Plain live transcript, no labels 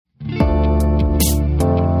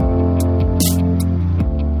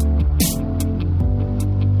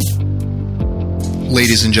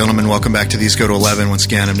Ladies and gentlemen, welcome back to These Go to 11. Once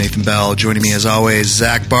again, I'm Nathan Bell. Joining me as always,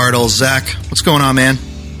 Zach Bartels. Zach, what's going on, man?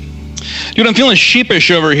 Dude, I'm feeling sheepish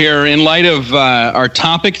over here in light of our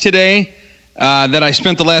topic today that I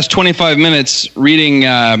spent the last 25 minutes reading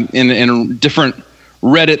in different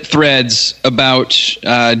Reddit threads about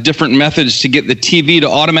different methods to get the TV to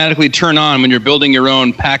automatically turn on when you're building your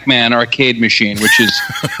own Pac-Man arcade machine, which is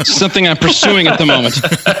something I'm pursuing at the moment.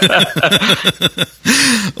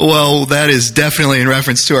 Well, that is definitely in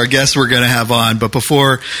reference to our guests we're going to have on. But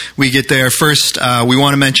before we get there, first, we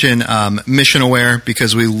want to mention Mission Aware,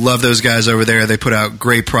 because we love those guys over there. They put out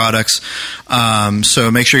great products. So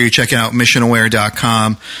make sure you check out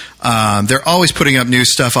missionaware.com. They're always putting up new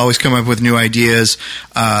stuff, always coming up with new ideas.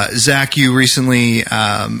 Zach, you recently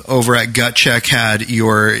over at Gut Check had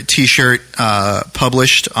your T-shirt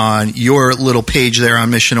published on your little page there on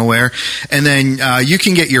Mission Aware. And then you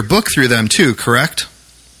can get your book through them too, correct?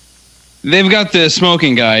 They've got the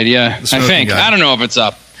smoking guide, yeah. I think. Guide. I don't know if it's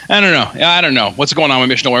up. I don't know what's going on with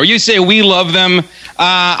Mission Aware. You say we love them.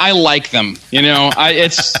 I like them. You know,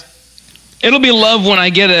 it'll be love when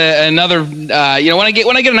I get another. When I get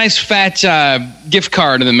a nice fat gift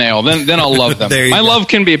card in the mail. Then I'll love them. My love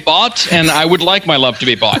can be bought, and I would like my love to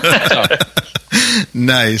be bought. So.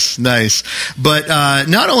 Nice. But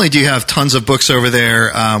not only do you have tons of books over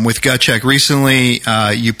there with Gut Check, recently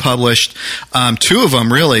you published two of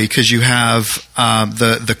them, really, because you have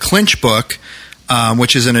the Clinch book,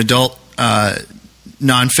 which is an adult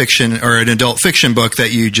nonfiction or an adult fiction book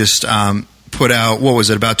that you just put out. What was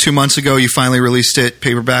it, about 2 months ago? You finally released it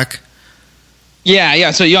paperback?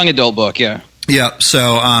 Yeah. So young adult book, yeah. Yeah,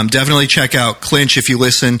 so definitely check out Clinch if you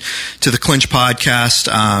listen to the Clinch podcast.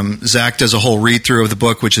 Zach does a whole read-through of the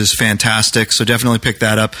book, which is fantastic, so definitely pick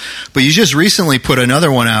that up. But you just recently put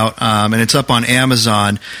another one out, and it's up on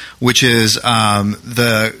Amazon, which is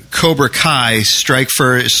the Cobra Kai, Strike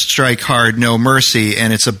First, Strike Hard, No Mercy,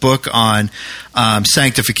 and it's a book on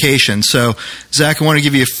sanctification. So, Zach, I want to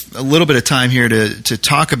give you a little bit of time here to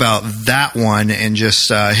talk about that one and just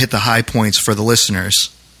hit the high points for the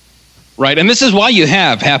listeners. Right, and this is why you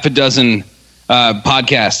have half a dozen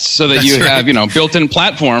podcasts, so that you have built-in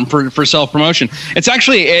platform for self-promotion. It's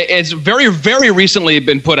actually it's very, very recently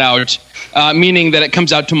been put out, meaning that it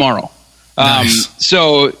comes out tomorrow. Nice.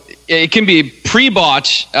 So it can be pre-bought.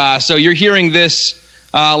 So you're hearing this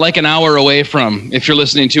like an hour away from, if you're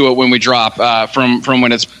listening to it when we drop from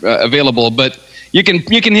when it's available. But you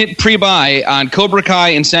can hit pre-buy on Cobra Kai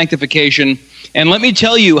and Sanctification, and let me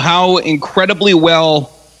tell you how incredibly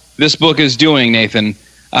well this book is doing, Nathan.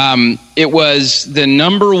 It was the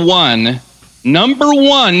number one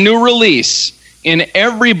new release in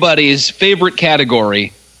everybody's favorite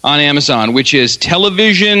category on Amazon, which is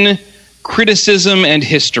television, criticism, and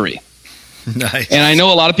history. Nice. And I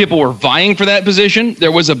know a lot of people were vying for that position.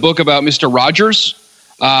 There was a book about Mr. Rogers.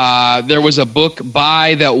 There was a book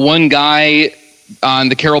by that one guy on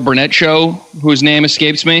the Carol Burnett show whose name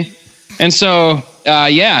escapes me. And so...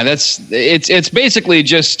 it's basically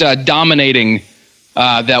just dominating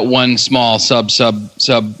that one small sub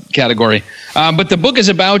category. But the book is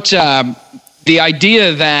about the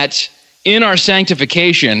idea that in our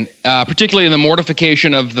sanctification, particularly in the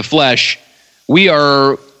mortification of the flesh, we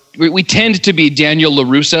tend to be Daniel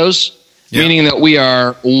LaRusso's, meaning that we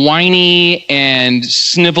are whiny and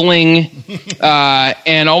sniveling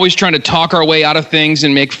and always trying to talk our way out of things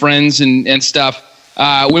and make friends and stuff.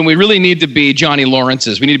 When we really need to be Johnny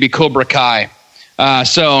Lawrence's. We need to be Cobra Kai.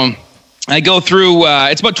 So I go through,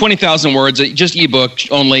 it's about 20,000 words, just ebook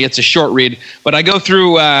only. It's a short read. But I go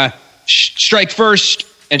through Strike First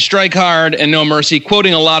and Strike Hard and No Mercy,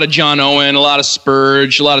 quoting a lot of John Owen, a lot of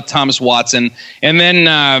Spurge, a lot of Thomas Watson. And then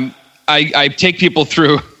I take people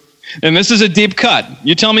through, and this is a deep cut.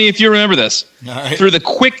 You tell me if you remember this. All right. Through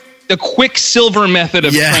the Quicksilver method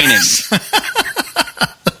of training.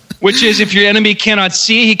 Which is, if your enemy cannot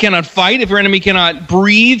see, he cannot fight. If your enemy cannot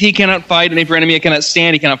breathe, he cannot fight. And if your enemy cannot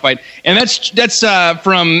stand, he cannot fight. And that's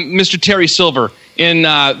from Mr. Terry Silver in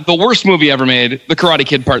the worst movie ever made, The Karate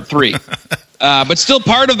Kid Part 3. But still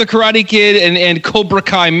part of the Karate Kid and Cobra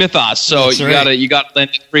Kai mythos. So you got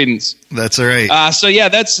lend credence. That's all right. So yeah,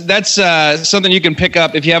 that's something you can pick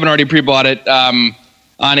up if you haven't already pre-bought it on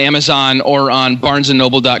Amazon or on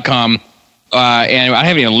BarnesandNoble.com. And I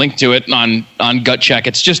haven't even linked to it on Gut Check.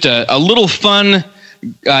 It's just a little fun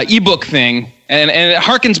ebook thing, and it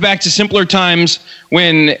harkens back to simpler times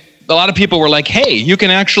when a lot of people were like, hey, you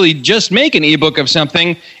can actually just make an ebook of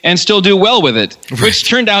something and still do well with it, right. Which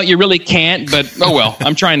turned out you really can't, but oh well,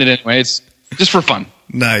 I'm trying it anyway. It's just for fun.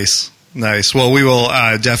 Nice. Well, we will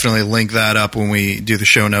definitely link that up when we do the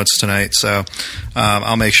show notes tonight, so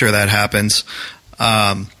I'll make sure that happens.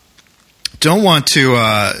 Don't want to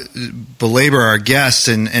belabor our guest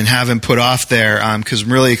and have him put off there because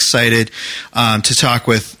I'm really excited to talk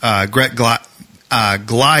with Gret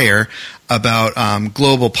Glyer about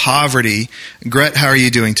global poverty. Gret, how are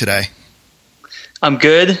you doing today? I'm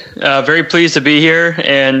good. Very pleased to be here,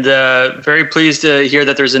 and very pleased to hear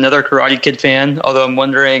that there's another Karate Kid fan, although I'm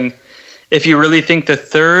wondering if you really think the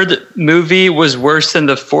third movie was worse than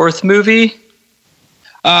the fourth movie.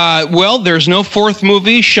 Well, there's no fourth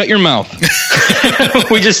movie. Shut your mouth.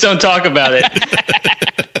 We just don't talk about it.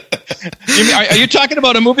 Are you talking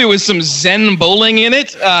about a movie with some Zen bowling in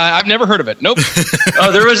it? I've never heard of it. Nope.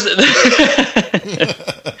 Oh, there was.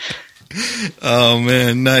 Oh,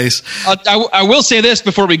 man, nice. I will say this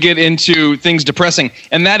before we get into things depressing,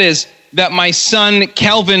 and that is that my son,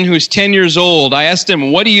 Calvin, who's 10 years old, I asked him,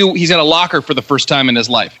 he's at a locker for the first time in his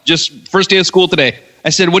life. Just first day of school today. I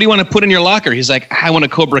said, what do you want to put in your locker? He's like, I want a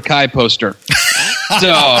Cobra Kai poster.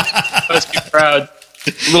 So, Must be proud.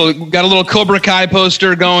 Got a little Cobra Kai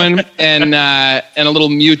poster going and a little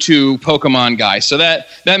Mewtwo Pokemon guy. So that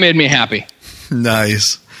made me happy.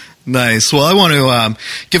 Nice. Well, I want to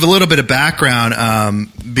give a little bit of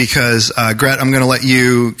background because, Gret, I'm going to let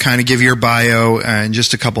you kind of give your bio in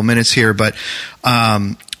just a couple minutes here. But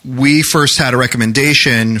we first had a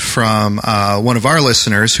recommendation from one of our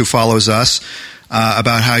listeners who follows us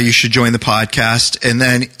about how you should join the podcast. And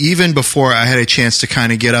then even before I had a chance to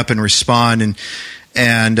kind of get up and respond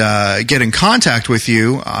and get in contact with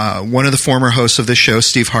you, one of the former hosts of the show,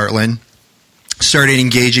 Steve Hartland, started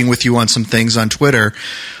engaging with you on some things on Twitter,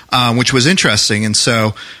 which was interesting. And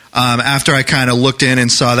so after I kind of looked in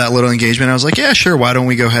and saw that little engagement, I was like, yeah, sure, why don't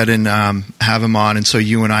we go ahead and have him on? And so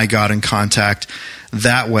you and I got in contact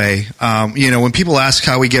that way. When people ask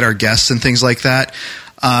how we get our guests and things like that,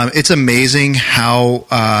 it's amazing how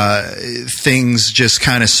things just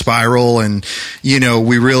kind of spiral, and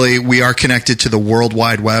we are connected to the World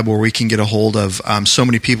Wide Web where we can get a hold of so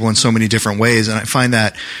many people in so many different ways, and I find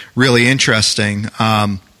that really interesting.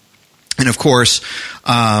 And of course,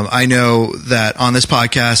 I know that on this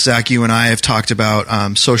podcast, Zach, you and I have talked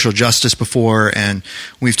about social justice before, and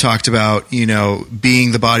we've talked about,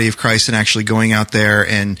 being the body of Christ and actually going out there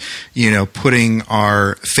and, putting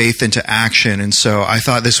our faith into action. And so I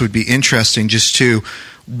thought this would be interesting just to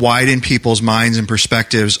widen people's minds and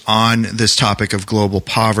perspectives on this topic of global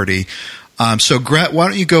poverty. So, Gret, why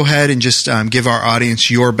don't you go ahead and just give our audience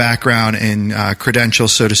your background and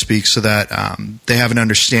credentials, so to speak, so that they have an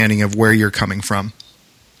understanding of where you're coming from.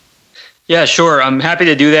 Yeah, sure. I'm happy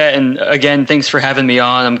to do that. And again, thanks for having me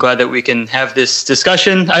on. I'm glad that we can have this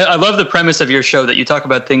discussion. I love the premise of your show that you talk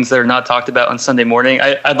about things that are not talked about on Sunday morning.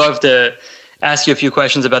 I'd love to ask you a few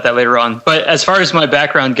questions about that later on. But as far as my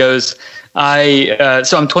background goes,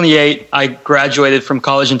 so I'm 28. I graduated from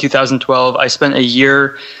college in 2012. I spent a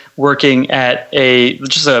year working at a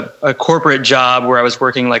corporate job where I was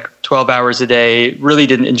working like 12 hours a day. Really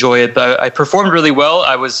didn't enjoy it, but I performed really well.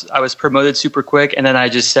 I was promoted super quick, and then I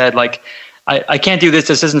just said, like, I can't do this.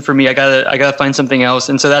 This isn't for me. I gotta find something else.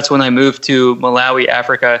 And so that's when I moved to Malawi,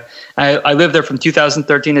 Africa. I lived there from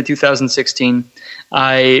 2013 to 2016.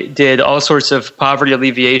 I did all sorts of poverty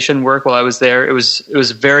alleviation work while I was there. It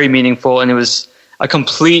was very meaningful, and it was a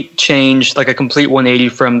complete change, like a complete 180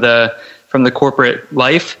 from the corporate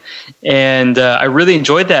life, and I really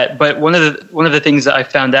enjoyed that. But one of the things that I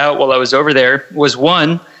found out while I was over there was,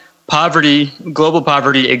 one, global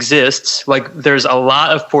poverty exists. Like, there's a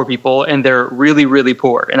lot of poor people, and they're really, really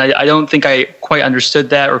poor. And I don't think I quite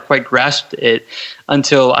understood that or quite grasped it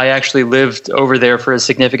until I actually lived over there for a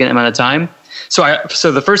significant amount of time.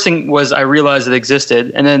 So the first thing was I realized it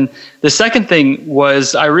existed. And then the second thing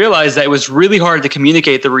was I realized that it was really hard to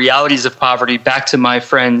communicate the realities of poverty back to my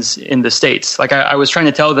friends in the States. Like, I was trying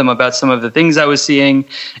to tell them about some of the things I was seeing,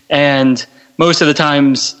 and most of the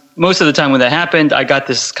time when that happened, I got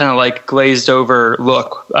this kind of like glazed over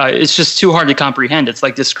look. It's just too hard to comprehend. It's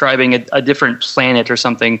like describing a different planet or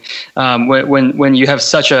something when you have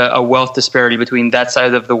such a wealth disparity between that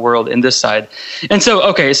side of the world and this side. And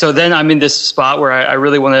so then I'm in this spot where I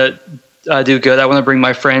really want to do good. I want to bring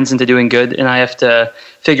my friends into doing good, and I have to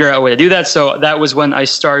figure out a way to do that. So that was when I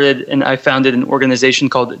started, and I founded an organization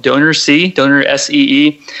called DonorSee, Donor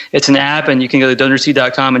SEE. It's an app, and you can go to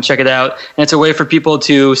DonorSee.com and check it out. And it's a way for people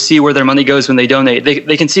to see where their money goes when they donate.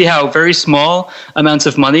 They can see how very small amounts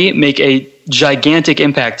of money make a gigantic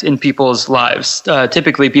impact in people's lives,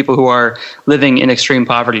 typically people who are living in extreme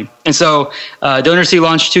poverty. And so DonorSee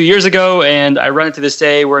launched 2 years ago, and I run it to this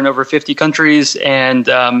day. We're in over 50 countries, and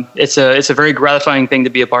it's a very gratifying thing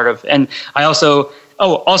to be a part of. And I also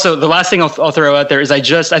Also, the last thing I'll throw out there is I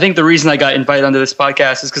think the reason I got invited onto this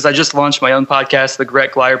podcast is because I just launched my own podcast, the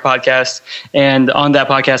Gret Glyer podcast. And on that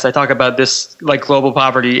podcast, I talk about this, like global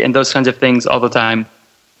poverty and those kinds of things all the time.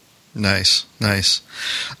 Nice.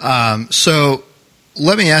 So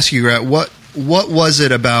let me ask you, Gret, what was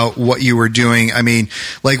it about what you were doing? I mean,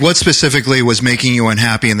 like what specifically was making you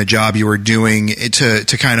unhappy in the job you were doing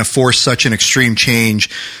to kind of force such an extreme change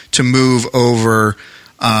to move over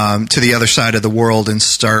to the other side of the world and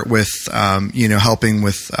start with, helping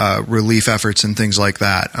with relief efforts and things like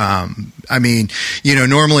that. I mean,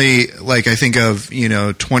 normally, like I think of,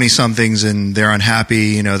 20-somethings and they're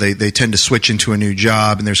unhappy, they tend to switch into a new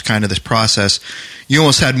job and there's kind of this process. You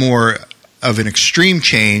almost had more of an extreme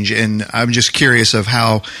change, and I'm just curious of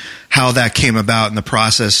how that came about in the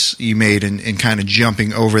process you made in kind of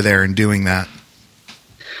jumping over there and doing that.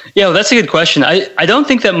 Yeah, well, that's a good question. I don't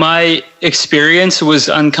think that my experience was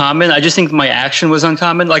uncommon. I just think my action was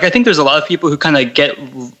uncommon. Like, I think there's a lot of people who kind of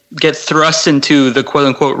get thrust into the quote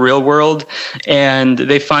unquote real world, and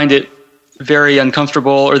they find it very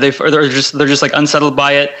uncomfortable, or they're just like unsettled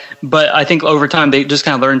by it. But I think over time they just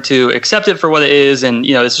kind of learn to accept it for what it is, and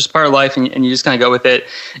it's just part of life, and you just kind of go with it.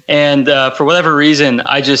 And for whatever reason,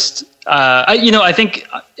 I just I think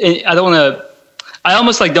I don't want to. I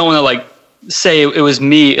almost like don't want to like say it was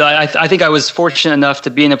me. I think I was fortunate enough to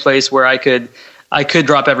be in a place where I could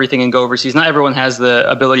drop everything and go overseas. Not everyone has the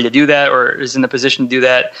ability to do that or is in the position to do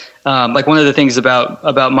that. Like one of the things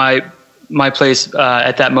about my place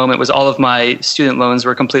at that moment was all of my student loans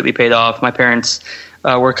were completely paid off. My parents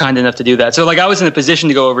were kind enough to do that. So like I was in a position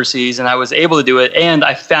to go overseas and I was able to do it, and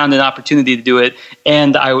I found an opportunity to do it.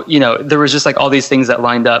 And there was just like all these things that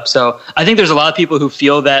lined up. So I think there's a lot of people who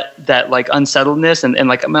feel that like unsettledness and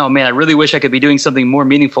like, oh man, I really wish I could be doing something more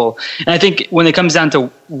meaningful. And I think when it comes down to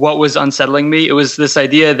what was unsettling me, it was this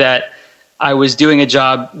idea that I was doing a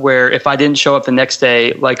job where if I didn't show up the next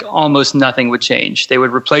day, like almost nothing would change. They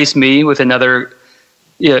would replace me with another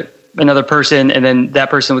person, and then that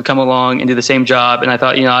person would come along and do the same job. And I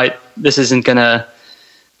thought, this is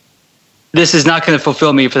not going to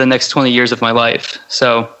fulfill me for the next 20 years of my life.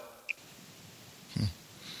 So.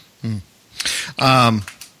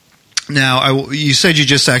 Now, you said you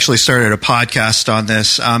just actually started a podcast on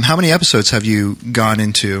this. How many episodes have you gone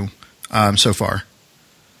into so far?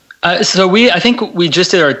 So I think we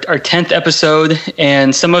just did our 10th episode,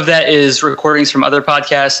 and some of that is recordings from other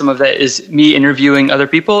podcasts. Some of that is me interviewing other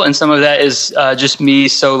people, and some of that is just me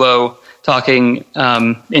solo talking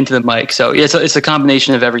into the mic. So yeah, it's a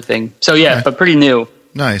combination of everything. So yeah, okay. But pretty new.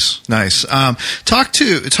 Nice. Talk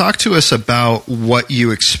to us about what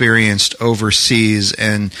you experienced overseas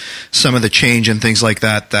and some of the change and things like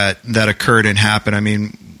that occurred and happened. I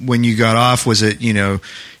mean, when you got off, was it,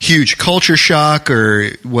 huge culture shock, or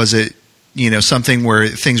was it, something where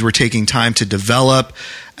things were taking time to develop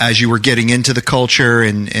as you were getting into the culture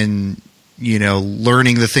and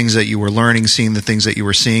learning the things that you were learning, seeing the things that you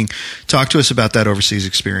were seeing? Talk to us about that overseas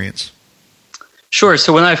experience. Sure.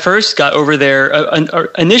 So when I first got over there,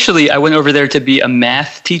 initially I went over there to be a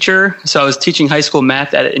math teacher. So I was teaching high school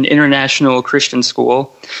math at an international Christian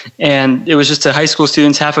school. And it was just high school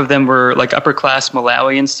students. Half of them were like upper class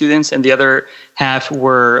Malawian students, and the other half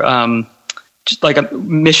were just like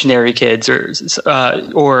missionary kids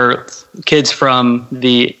or kids from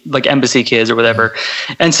the like embassy kids or whatever.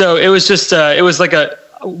 And so it was just, it was like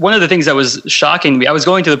one of the things that was shocking to me. I was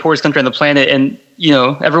going to the poorest country on the planet, and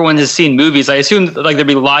everyone has seen movies. I assumed like there'd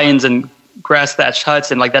be lions and grass thatched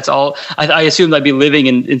huts, and like that's all. I assumed I'd be living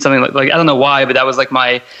in something like I don't know why, but that was like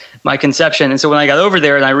my conception. And so when I got over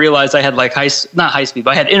there and I realized I had like not high speed,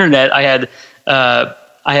 but I had internet, I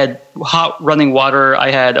had hot running water,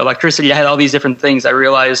 I had electricity, I had all these different things. I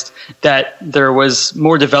realized that there was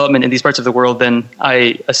more development in these parts of the world than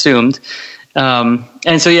I assumed.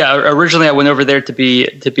 And so, yeah, originally I went over there to be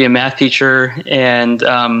a math teacher. And,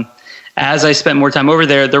 as I spent more time over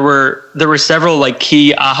there, there were several like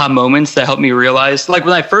key aha moments that helped me realize, like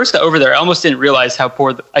when I first got over there, I almost didn't realize how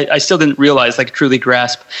poor, I still didn't realize, like truly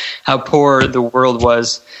grasp how poor the world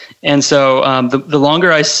was. And so, the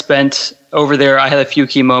longer I spent over there, I had a few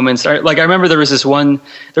key moments. Like I remember there was this one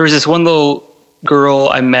little girl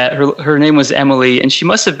I met, her name was Emily, and she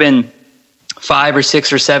must have been 5 or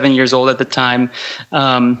 6 or 7 years old at the time.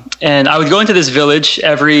 And I would go into this village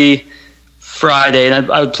every Friday,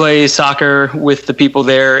 and I would play soccer with the people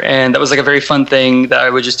there. And that was like a very fun thing that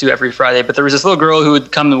I would just do every Friday. But there was this little girl who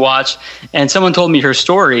would come and watch, and someone told me her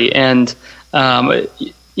story. And,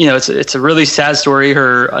 it's a really sad story.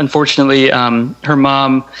 Unfortunately, her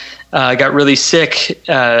mom got really sick,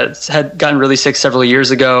 had gotten really sick several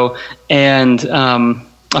years ago. And,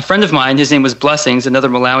 a friend of mine, his name was Blessings, another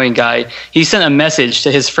Malawian guy, he sent a message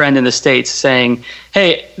to his friend in the States saying,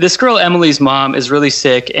 hey, this girl Emily's mom is really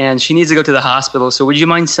sick and she needs to go to the hospital, so would you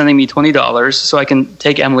mind sending me $20 so I can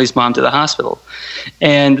take Emily's mom to the hospital?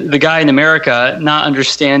 And the guy in America, not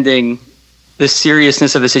understanding the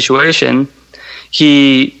seriousness of the situation,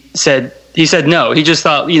 he said no. He just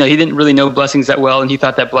thought, he didn't really know Blessings that well, and he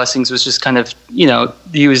thought that Blessings was just kind of,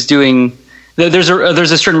 he was doing... There's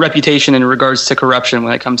a certain reputation in regards to corruption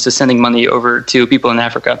when it comes to sending money over to people in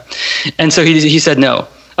Africa. And so he said no.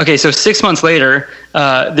 Okay, so 6 months later,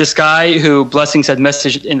 this guy who Blessings had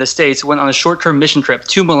messaged in the States went on a short-term mission trip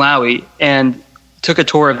to Malawi and took a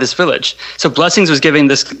tour of this village. So Blessings was giving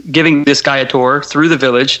this guy a tour through the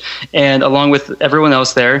village, and along with everyone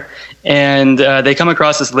else there, and they come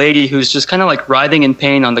across this lady who's just kind of like writhing in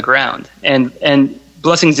pain on the ground. And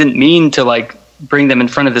Blessings didn't mean to bring them in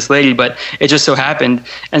front of this lady, but it just so happened.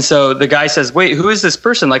 And so the guy says, wait, who is this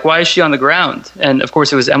person? Why is she on the ground? And of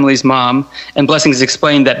course it was Emily's mom. And Blessings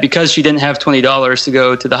explained that because she didn't have $20 to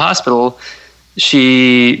go to the hospital,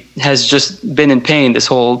 she has just been in pain this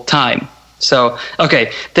whole time. So,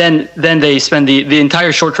 okay, then they spend the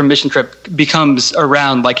entire short-term mission trip becomes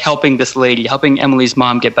around helping this lady, helping Emily's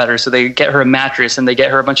mom get better. So they get her a mattress and they get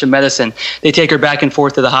her a bunch of medicine. They take her back and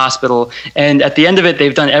forth to the hospital. And at the end of it,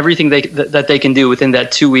 they've done everything that they can do within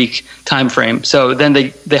that 2-week time frame. So then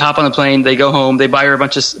they hop on a plane, they go home, they buy her a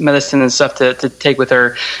bunch of medicine and stuff to take with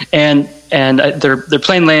her. And their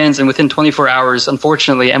plane lands, and within 24 hours,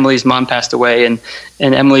 unfortunately, Emily's mom passed away, and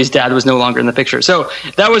Emily's dad was no longer in the picture. So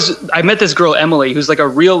I met this girl, Emily, who's a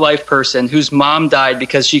real life person whose mom died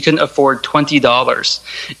because she couldn't afford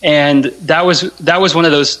 $20. And that was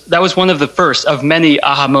one of the first of many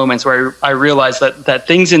aha moments where I realized that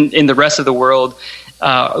things in the rest of the world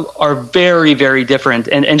are very, very different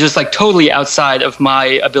and just totally outside of my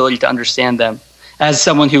ability to understand them as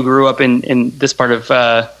someone who grew up in this part of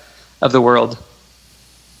the world.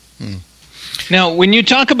 Now, when you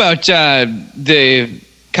talk about the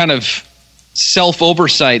kind of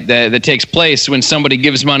self-oversight that takes place when somebody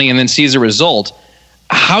gives money and then sees a result,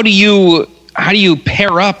 how do you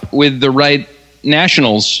pair up with the right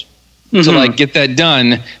nationals to get that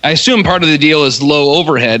done? I assume part of the deal is low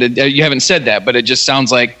overhead. You haven't said that, but it just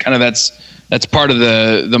sounds like kind of that's part of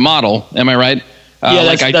the model. Am I right? Yeah,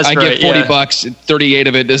 that's I right, give $40, 38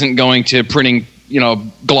 of it isn't going to printing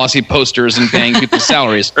glossy posters and paying people's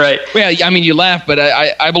salaries. Right. Well, I mean, you laugh, but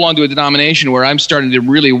I belong to a denomination where I'm starting to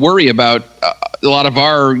really worry about a lot of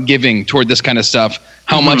our giving toward this kind of stuff,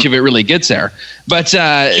 how much of it really gets there. But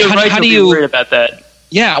how do you worried about that?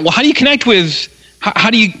 Yeah. Well, how do you connect with? How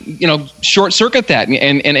do you short circuit that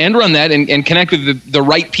and end run that and connect with the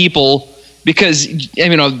right people? Because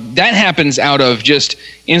that happens out of just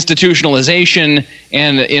institutionalization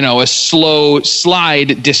and a slow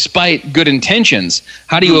slide despite good intentions.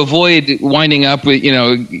 How do you avoid winding up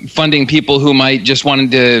with funding people who might just wanting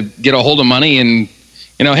to get a hold of money and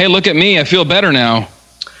hey, look at me, I feel better now.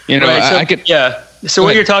 So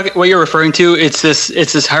what you're referring to, it's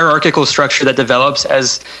this hierarchical structure that develops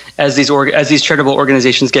as these charitable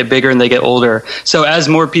organizations get bigger and they get older. So as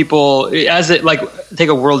more people, take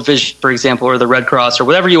a World Vision, for example, or the Red Cross or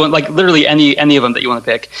whatever you want, literally any of them that you want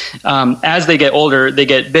to pick. As they get older, they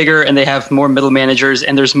get bigger and they have more middle managers,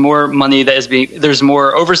 and there's more money there's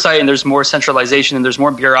more oversight, and there's more centralization, and there's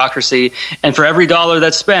more bureaucracy. And for every dollar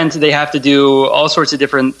that's spent, they have to do all sorts of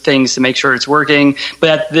different things to make sure it's working. But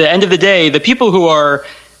at the end of the day, the people who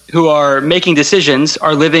are making decisions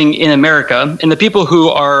are living in America, and the people who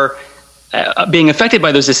are being affected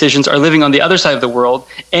by those decisions are living on the other side of the world.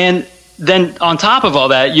 And then on top of all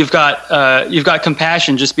that, you've got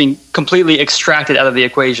compassion just being completely extracted out of the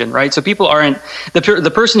equation, right? So people aren't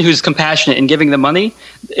the person who's compassionate in giving the money.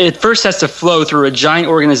 It first has to flow through a giant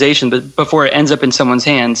organization before it ends up in someone's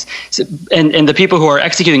hands. So, and the people who are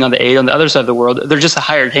executing on the aid on the other side of the world, they're just a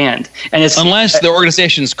hired hand. And it's unless the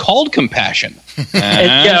organization's called Compassion.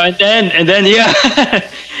 And then you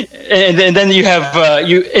have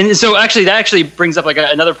and so actually that actually brings up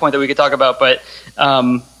another point that we could talk about, but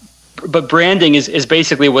branding is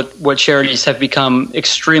basically what charities have become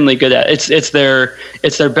extremely good at. It's their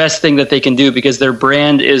best thing that they can do, because their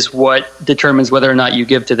brand is what determines whether or not you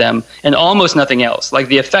give to them, and almost nothing else. Like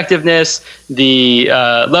the effectiveness, the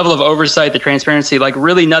level of oversight, the transparency,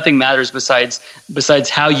 really nothing matters besides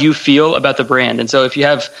how you feel about the brand. And so if you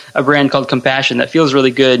have a brand called Compassion that feels really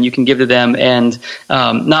good, and you can give to them and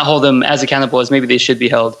not hold them as accountable as maybe they should be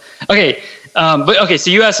held. Okay, so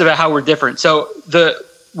you asked about how we're different. So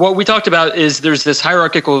what we talked about is there's this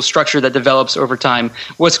hierarchical structure that develops over time.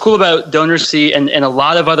 What's cool about DonorSee and a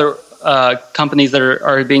lot of other companies that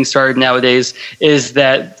are being started nowadays is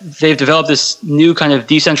that they've developed this new kind of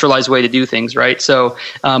decentralized way to do things, right? So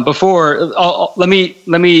let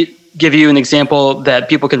me give you an example that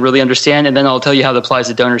people can really understand, and then I'll tell you how it applies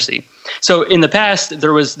to DonorSee. So in the past,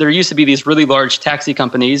 there used to be these really large taxi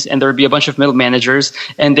companies, and there would be a bunch of middle managers,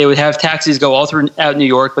 and they would have taxis go all throughout New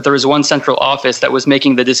York, but there was one central office that was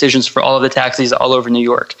making the decisions for all of the taxis all over New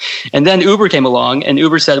York. And then Uber came along, and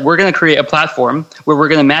Uber said, we're going to create a platform where we're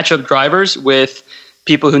going to match up drivers with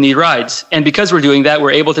people who need rides. And because we're doing that, we're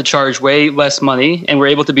able to charge way less money, and we're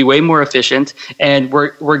able to be way more efficient, and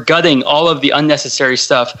we're gutting all of the unnecessary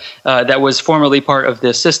stuff that was formerly part of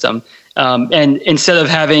this system. And instead of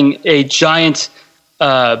having a giant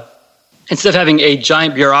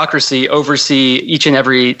bureaucracy oversee each and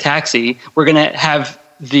every taxi, we're going to have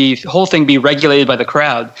the whole thing be regulated by the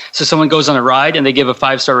crowd. So someone goes on a ride and they give a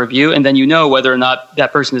 5-star review, and then you know whether or not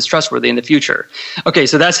that person is trustworthy in the future. Okay,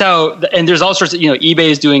 so that's how, and there's all sorts of,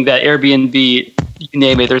 eBay is doing that, Airbnb, you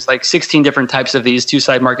name it. There's like 16 different types of these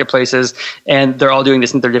two-side marketplaces, and they're all doing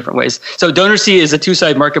this in their different ways. So DonorSee is a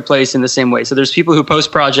two-side marketplace in the same way. So there's people who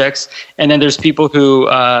post projects, and then there's people who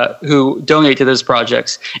donate to those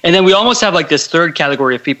projects. And then we almost have like this third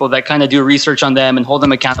category of people that kind of do research on them and hold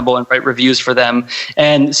them accountable and write reviews for them.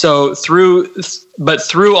 And so through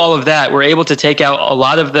all of that, we're able to take out a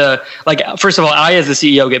lot of the, like, first of all, I as the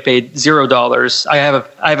CEO get paid $0. I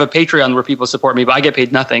have a Patreon where people support me, but I get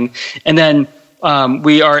paid nothing. And then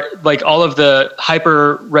we are like all of the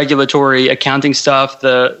hyper regulatory accounting stuff,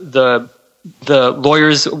 the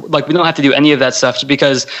lawyers, like we don't have to do any of that stuff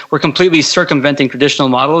because we're completely circumventing traditional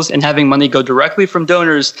models and having money go directly from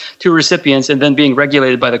donors to recipients and then being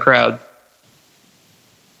regulated by the crowd.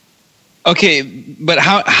 Okay, but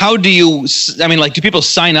how do you? I mean, like, do people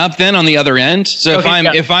sign up then on the other end? So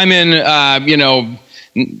if I'm in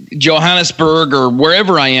Johannesburg or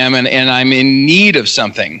wherever I am and I'm in need of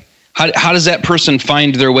something, how does that person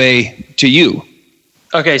find their way to you?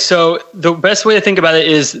 Okay, so the best way to think about it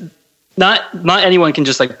is not anyone can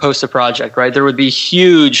just like post a project, right? There would be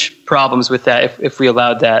huge problems with that if we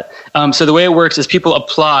allowed that. So the way it works is people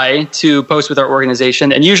apply to post with our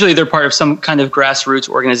organization, and usually they're part of some kind of grassroots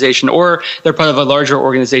organization, or they're part of a larger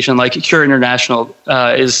organization like Cure International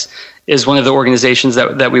is one of the organizations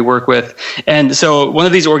that we work with. And so one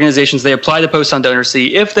of these organizations, they apply to post on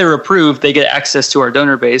DonorSee. If they're approved, they get access to our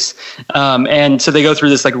donor base. And so they go through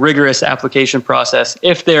this like rigorous application process.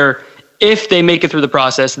 If they make it through the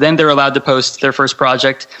process, then they're allowed to post their first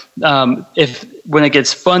project. When it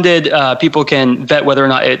gets funded, people can vet whether or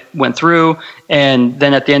not it went through. And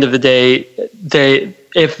then at the end of the day,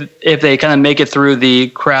 if they kind of make it through the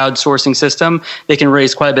crowdsourcing system, they can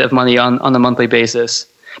raise quite a bit of money on a monthly basis.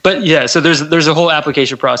 But yeah, so there's a whole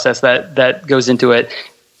application process that goes into it.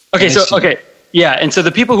 Yeah, and so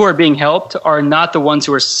the people who are being helped are not the ones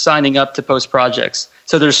who are signing up to post projects.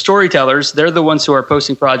 So there's storytellers. They're the ones who are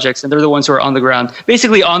posting projects, and they're the ones who are on the ground,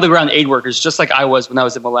 basically on-the-ground aid workers, just like I was when I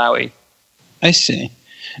was in Malawi. I see.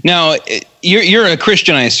 Now, you're a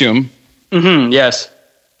Christian, I assume. Mm-hmm, yes.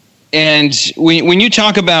 And when you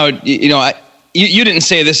talk about, you didn't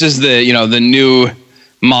say this is the new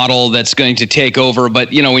model that's going to take over, but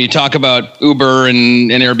when you talk about Uber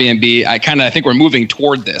and Airbnb, I think we're moving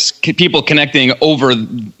toward this. People connecting over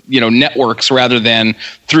networks rather than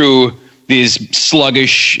through these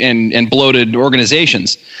sluggish and bloated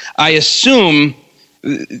organizations. I assume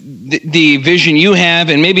the vision you have,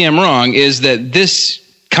 and maybe I'm wrong, is that this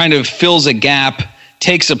kind of fills a gap,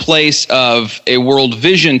 takes a place of a World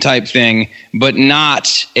Vision type thing, but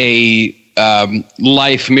not a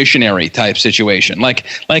life missionary type situation. Like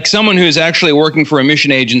someone who's actually working for a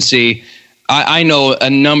mission agency. I know a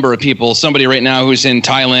number of people, somebody right now who's in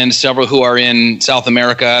Thailand, several who are in South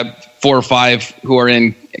America, 4 or 5 who are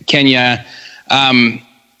in Kenya.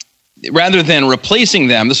 Rather than replacing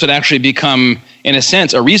them, this would actually become, in a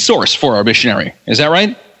sense, a resource for our missionary. Is that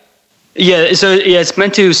right? Yeah, so it's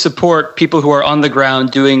meant to support people who are on the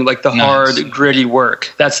ground doing like the hard, gritty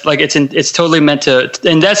work. That's like it's totally meant to,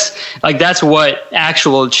 and that's what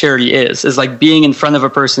actual charity is like being in front of a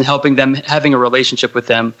person, helping them, having a relationship with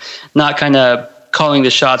them, not kind of calling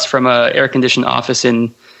the shots from a air-conditioned office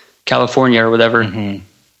in California or whatever. Mm-hmm.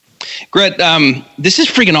 Gret, this is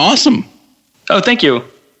freaking awesome. Oh, thank you.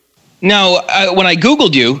 Now, when I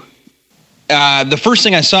Googled you, the first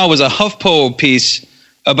thing I saw was a HuffPo piece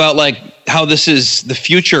about like how this is the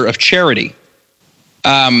future of charity.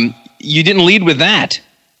 You didn't lead with that.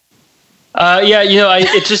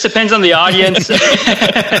 It just depends on the audience.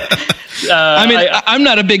 I'm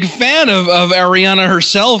not a big fan of Ariana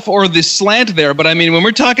herself or the slant there, but I mean, when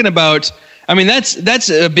we're talking about, I mean, that's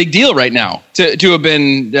a big deal right now to have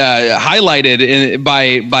been highlighted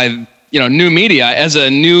by new media as a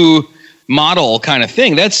new model kind of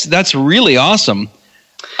thing. That's really awesome.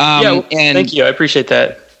 And thank you. I appreciate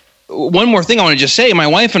that. One more thing I want to just say, my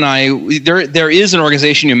wife and I, there is an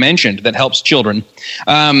organization you mentioned that helps children.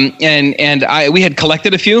 We had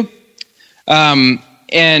collected a few,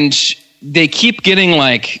 and they keep getting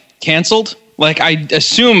like canceled. Like I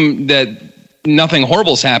assume that nothing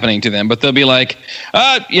horrible is happening to them, but they'll be like,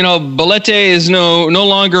 Bolete is no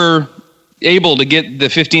longer able to get the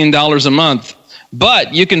 $15 a month,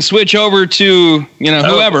 but you can switch over to,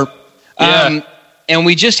 whoever. Yeah. And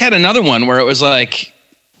we just had another one where it was like,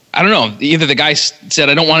 I don't know, either the guy said,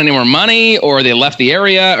 I don't want any more money, or they left the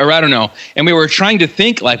area, or I don't know. And we were trying to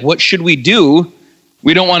think, like, what should we do?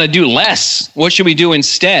 We don't want to do less. What should we do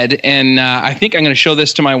instead? And I think I'm going to show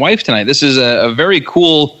this to my wife tonight. This is a very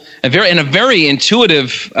cool, a very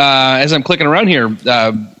intuitive, as I'm clicking around here,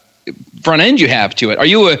 front end you have to it. Are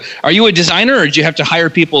you a designer, or do you have to hire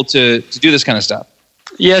people to do this kind of stuff?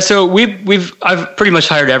 Yeah, so I've pretty much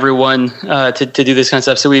hired everyone to do this kind of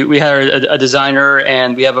stuff. So we hired a designer,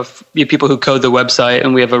 and we have people who code the website,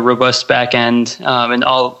 and we have a robust back end, and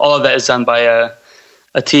all of that is done by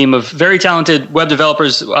a team of very talented web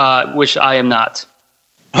developers, which I am not.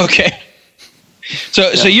 Okay.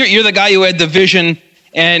 So you're the guy who had the vision,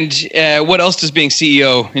 and what else does being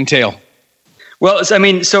CEO entail? Well,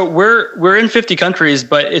 so we're in 50 countries,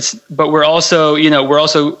 but we're also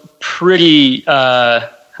pretty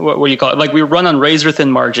what do you call it? Like we run on razor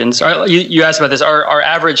thin margins. You asked about this. Our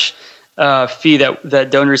average fee that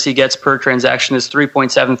DonorSee gets per transaction is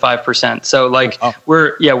 3.75%. So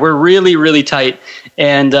we're really, really tight,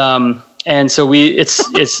 and so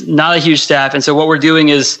it's not a huge staff. And so what we're doing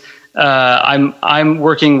is I'm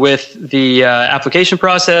working with the application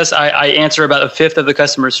process. I answer about a fifth of the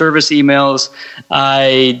customer service emails.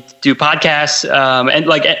 I do podcasts, and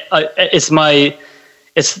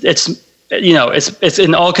it's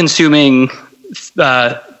an all-consuming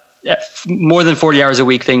more than 40 hours a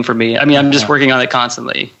week thing for me. I mean, I'm just working on it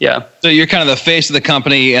constantly. Yeah. So you're kind of the face of the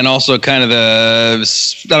company, and also kind of I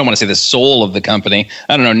don't want to say the soul of the company.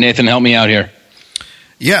 I don't know, Nathan, help me out here.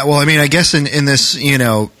 Yeah, well, I mean, I guess in this,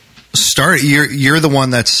 you're the one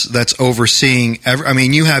that's overseeing.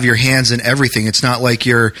 You have your hands in everything. It's not like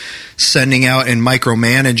you're sending out and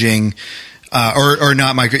micromanaging. Or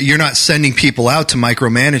not you're not sending people out to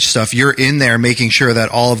micromanage stuff. You're in there making sure that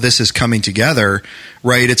all of this is coming together,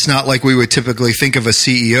 right? It's not like we would typically think of a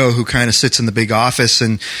CEO who kind of sits in the big office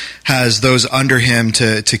and has those under him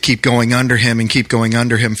to keep going under him and keep going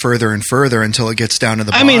under him further and further until it gets down to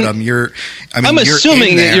the bottom. I'm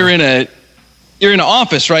assuming that you're in an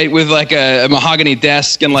office, right, with like a mahogany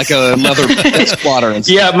desk and like a leather squatter. And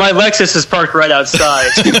stuff. Yeah, my Lexus is parked right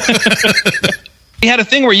outside. We had a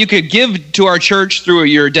thing where you could give to our church through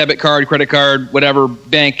your debit card, credit card, whatever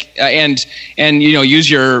bank, and use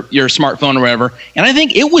your smartphone or whatever. And I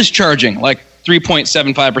think it was charging like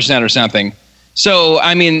 3.75% or something. So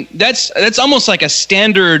I mean, that's almost like a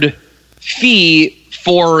standard fee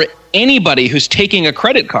for anybody who's taking a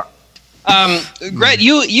credit card. Gret,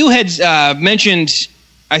 you had mentioned,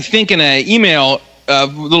 I think in an email, a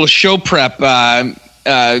little show prep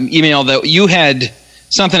email, that you had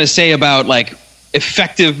something to say about like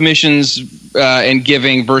effective missions and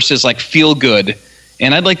giving versus like feel good,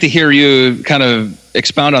 and I'd like to hear you kind of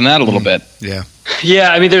expound on that a little bit. Yeah.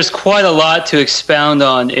 I mean, there's quite a lot to expound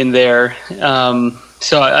on in there.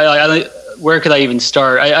 So I where could I even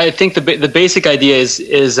start? I think the basic idea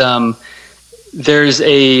is there's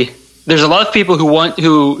a lot of people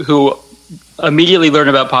who immediately learn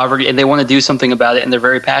about poverty and they want to do something about it, and they're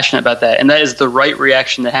very passionate about that, and that is the right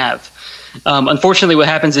reaction to have. Unfortunately, what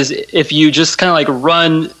happens is if you just kind of like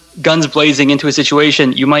run guns blazing into a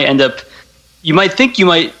situation, you might think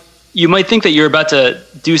that you're about to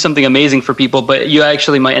do something amazing for people, but you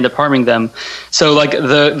actually might end up harming them. So like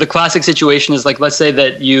the classic situation is like, let's say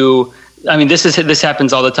that this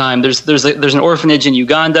happens all the time. There's an orphanage in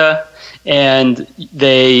Uganda, and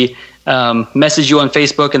they message you on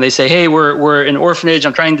Facebook and they say, hey, we're an orphanage.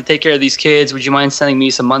 I'm trying to take care of these kids. Would you mind sending me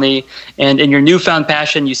some money? And in your newfound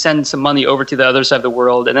passion, you send some money over to the other side of the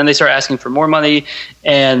world. And then they start asking for more money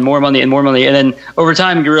and more money and more money. And then over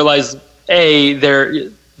time, you realize,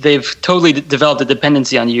 they've totally developed a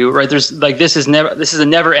dependency on you, right? This is a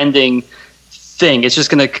never ending thing.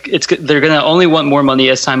 They're gonna only want more money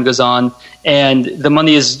as time goes on, and the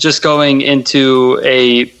money is just going into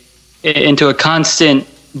a constant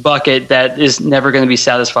bucket that is never going to be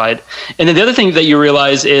satisfied. And then the other thing that you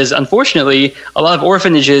realize is, unfortunately, a lot of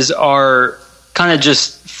orphanages are kind of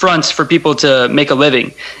just fronts for people to make a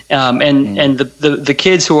living. And the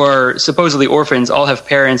kids who are supposedly orphans all have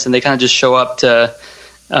parents, and they kind of just show up to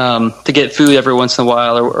get food every once in a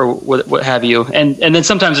while or what have you. And then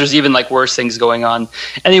sometimes there's even like worse things going on.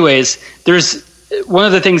 Anyways, there's one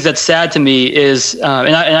of the things that's sad to me is,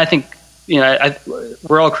 and I think,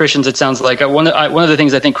 we're all Christians, it sounds like. One of the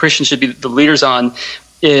things I think Christians should be the leaders on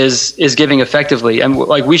is giving effectively. And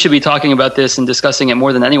like, we should be talking about this and discussing it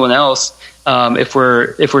more than anyone else, if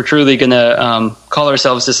we're truly going to call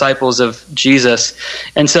ourselves disciples of Jesus.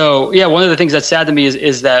 And so, one of the things that's sad to me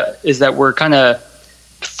is that we're kind of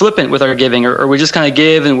flippant with our giving, or we just kind of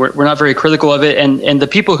give, and we're not very critical of it. And the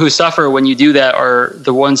people who suffer when you do that are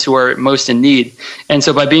the ones who are most in need. And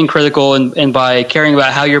so by being critical and by caring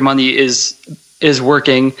about how your money is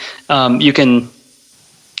working, you can,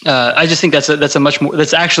 I just think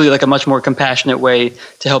that's actually like a much more compassionate way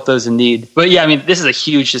to help those in need. But this is a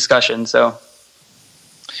huge discussion. So.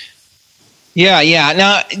 Yeah.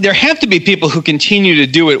 Now there have to be people who continue to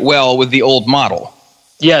do it well with the old model.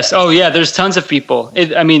 Yes. Oh, yeah. There's tons of people.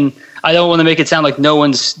 I don't want to make it sound like no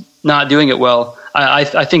one's not doing it well.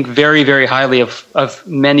 I think very, very highly of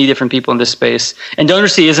many different people in this space. And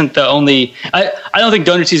DonorSee isn't the only. I don't think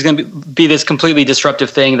DonorSee is going to be this completely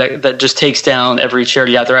disruptive thing that just takes down every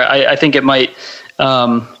charity out there. I think it might.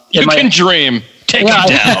 You can dream. Take them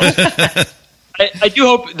down. I do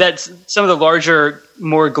hope that some of the larger,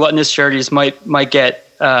 more gluttonous charities might get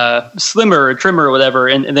slimmer or trimmer or whatever,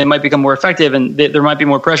 and they might become more effective, and there might be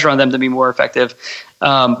more pressure on them to be more effective.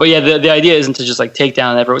 The idea isn't to just like take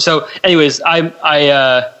down everyone. So anyways,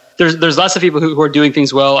 there's lots of people who are doing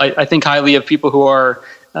things well. I think highly of people who are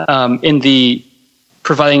in the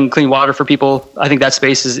providing clean water for people. I think that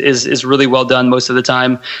space is really well done most of the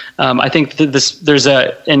time. I think there's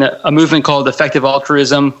a movement called effective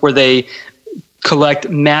altruism, where they collect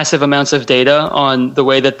massive amounts of data on the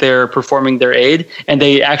way that they're performing their aid, and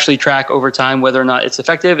they actually track over time whether or not it's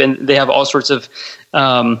effective. And they have all sorts of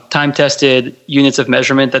time-tested units of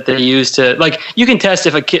measurement that they use to, like, you can test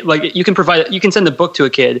if a kid, like, you can send a book to a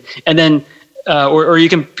kid, and then or you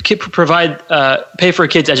can pay for a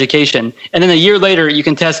kid's education, and then a year later you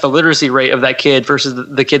can test the literacy rate of that kid versus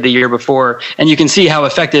the kid the year before, and you can see how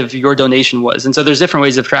effective your donation was. And so there's different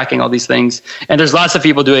ways of tracking all these things, and there's lots of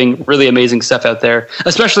people doing really amazing stuff out there,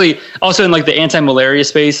 especially also in like the anti-malaria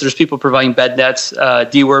space. There's people providing bed nets,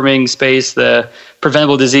 deworming space, the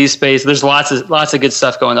preventable disease space. There's lots of good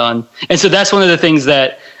stuff going on. And so that's one of the things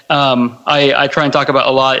that I try and talk about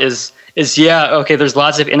a lot is there's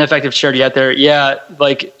lots of ineffective charity out there.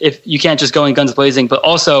 Like, if you can't just go in guns blazing, but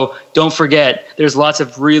also don't forget there's lots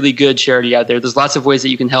of really good charity out there. There's lots of ways that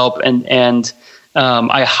you can help, and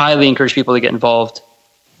I highly encourage people to get involved.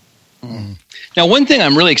 Now, one thing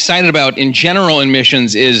I'm really excited about in general in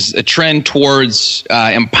missions is a trend towards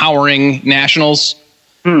empowering nationals.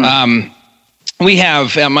 We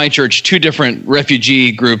have at my church 2 different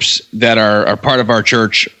refugee groups that are part of our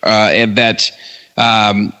church, and that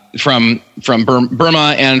from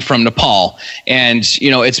Burma and from Nepal. And,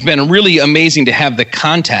 it's been really amazing to have the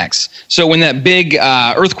contacts. So when that big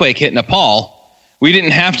earthquake hit Nepal, we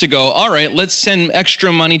didn't have to go, all right, let's send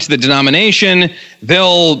extra money to the denomination.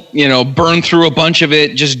 They'll, burn through a bunch of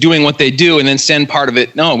it just doing what they do and then send part of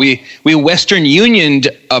it. No, we Western Unioned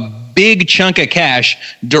a big chunk of cash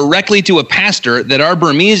directly to a pastor that our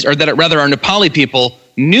Burmese, or that rather our Nepali people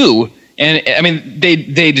knew. And I mean, they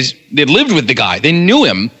lived with the guy. They knew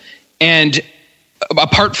him. And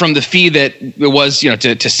apart from the fee that it was,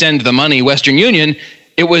 to send the money, Western Union,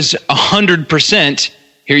 it was 100%.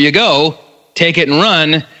 Here you go, take it and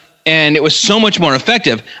run. And it was so much more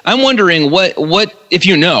effective. I'm wondering what if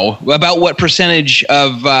you know about what percentage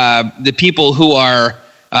of the people who are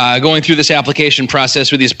going through this application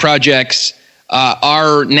process with these projects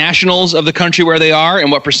are nationals of the country where they are,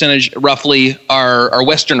 and what percentage roughly are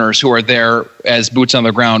Westerners who are there as boots on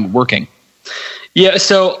the ground working? Yeah,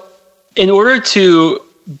 so in order to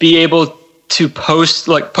be able to post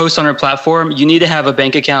on our platform, you need to have a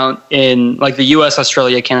bank account in like the US,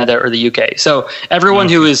 Australia, Canada, or the UK. So everyone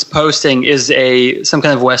who is posting is some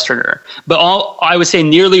kind of Westerner. But I would say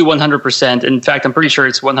nearly 100%, in fact, I'm pretty sure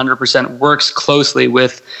it's 100%, works closely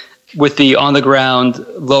with the on the ground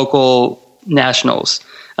local nationals,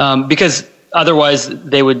 because otherwise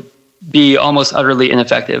they would be almost utterly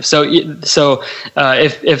ineffective. So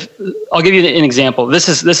if I'll give you an example, this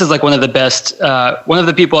is like one of the best, one of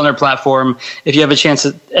the people on our platform. If you have a chance,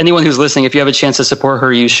 anyone who's listening, if you have a chance to support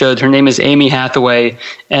her, you should. Her name is Amy Hathaway,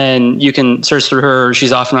 and you can search for her.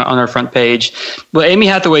 She's often on our front page. What Amy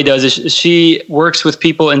Hathaway does is she works with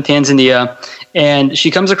people in Tanzania, and she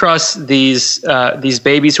comes across these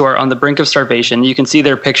babies who are on the brink of starvation. You can see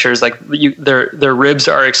their pictures, like their ribs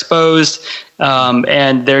are exposed,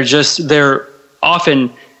 and they're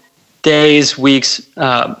often days, weeks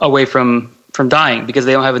away from dying because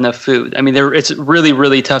they don't have enough food. I mean, it's really,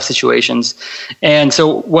 really tough situations. And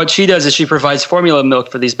so what she does is she provides formula milk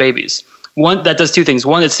for these babies. One, that does two things.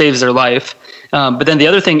 One, it saves their life. But then the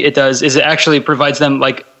other thing it does is it actually provides them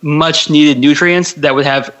like much needed nutrients that would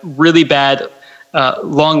have really bad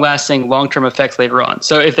long-lasting, long-term effects later on.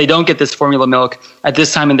 So if they don't get this formula milk at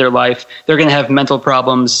this time in their life, they're going to have mental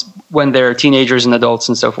problems when they're teenagers and adults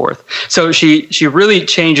and so forth. So she really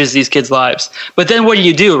changes these kids' lives. But then what do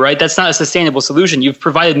you do, right? That's not a sustainable solution. You've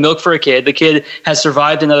provided milk for a kid. The kid has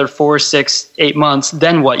survived another 4, 6, 8 months.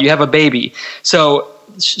 Then what? You have a baby. So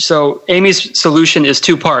Amy's solution is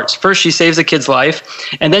two parts. First, she saves the kid's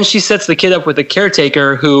life, and then she sets the kid up with a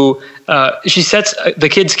caretaker who she sets the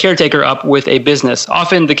kid's caretaker up with a business.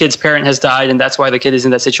 Often the kid's parent has died, and that's why the kid is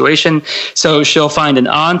in that situation. So she'll find an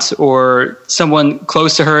aunt or someone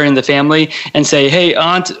close to her in the family and say, hey,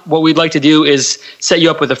 aunt, what we'd like to do is set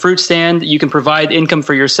you up with a fruit stand. You can provide income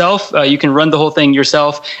for yourself. You can run the whole thing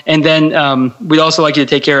yourself. And then we'd also like you to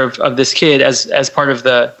take care of this kid as part of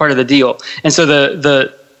the deal. And so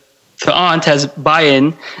the aunt has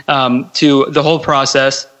buy-in to the whole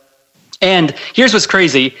process. And here's what's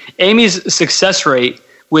crazy. Amy's success rate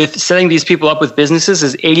with setting these people up with businesses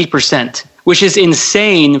is 80%, which is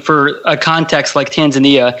insane for a context like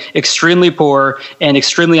Tanzania, extremely poor and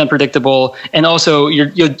extremely unpredictable. And also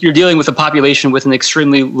you're dealing with a population with an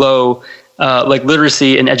extremely low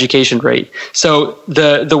literacy and education rate. So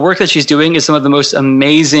the work that she's doing is some of the most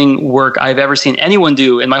amazing work I've ever seen anyone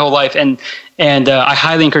do in my whole life. And I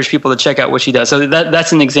highly encourage people to check out what she does. So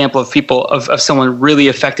that's an example of someone really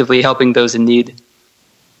effectively helping those in need.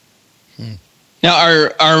 Now,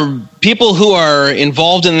 are people who are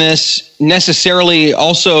involved in this necessarily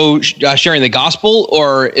also sharing the gospel,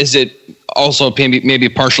 or is it also maybe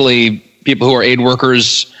partially people who are aid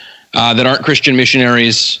workers that aren't Christian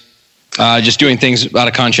missionaries, just doing things out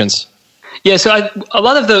of conscience? Yeah, so a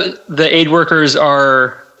lot of the aid workers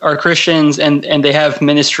are Christians, and they have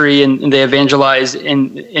ministry and they evangelize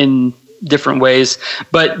in different ways.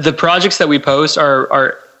 But the projects that we post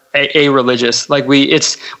are a-religious. Like we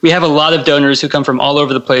have a lot of donors who come from all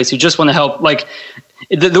over the place who just want to help. Like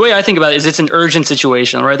the way I think about it is it's an urgent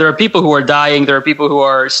situation, right? There are people who are dying. There are people who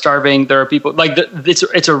are starving. There are people like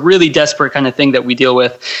it's a really desperate kind of thing that we deal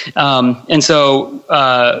with. And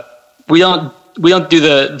so we don't do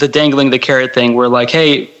the dangling the carrot thing. We're like,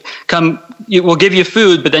 hey, come, we'll give you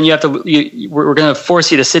food, but then you have to. We're going to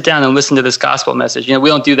force you to sit down and listen to this gospel message. We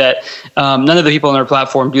don't do that. None of the people on our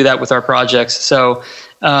platform do that with our projects. So.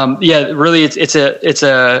 Really, it's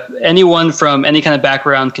anyone from any kind of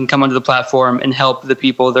background can come onto the platform and help the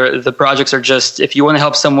people. The projects are just, if you want to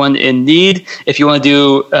help someone in need, if you want to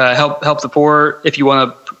do help the poor, if you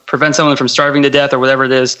want to prevent someone from starving to death or whatever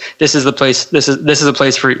it is, this is the place. This is a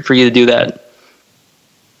place for you to do that.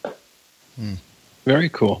 Very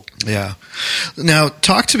cool. Yeah. Now,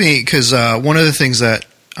 talk to me, because one of the things that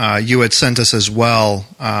you had sent us as well,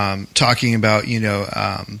 talking about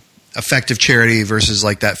effective charity versus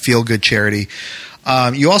like that feel-good charity.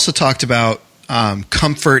 You also talked about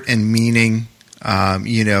comfort and meaning.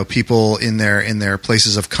 People in their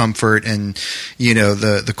places of comfort, and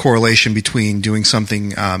the correlation between doing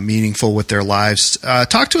something meaningful with their lives.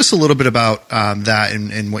 Talk to us a little bit about that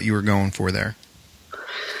and what you were going for there.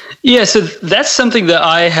 Yeah, so that's something that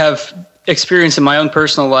I have experienced in my own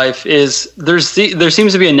personal life. Is there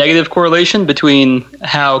seems to be a negative correlation between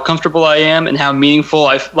how comfortable I am and how meaningful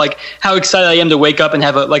how excited I am to wake up and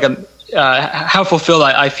have how fulfilled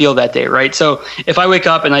I feel that day, right? So if I wake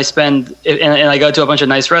up and I spend and I go to a bunch of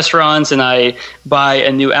nice restaurants and I buy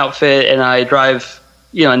a new outfit and I drive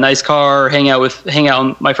a nice car, hang out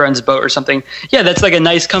on my friend's boat or something. Yeah, that's like a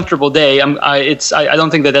nice, comfortable day. I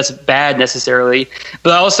don't think that that's bad necessarily,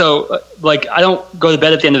 but I also I don't go to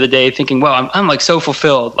bed at the end of the day thinking, wow, I'm like so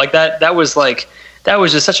fulfilled. Like that was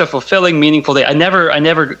just such a fulfilling, meaningful day. I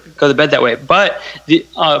never go to bed that way. But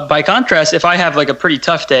by contrast, if I have like a pretty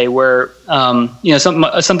tough day where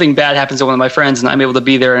something bad happens to one of my friends and I'm able to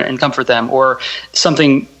be there and comfort them, or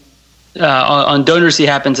something on DonorSee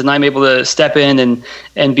happens, and I'm able to step in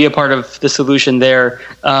and be a part of the solution there.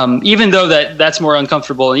 Even though that's more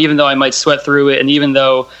uncomfortable, and even though I might sweat through it, and even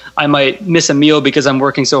though I might miss a meal because I'm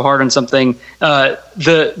working so hard on something,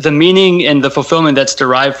 the meaning and the fulfillment that's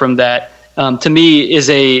derived from that, to me, is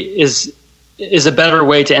a better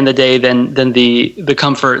way to end the day than the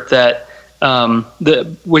comfort that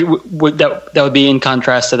that would be in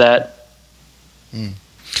contrast to that. Mm.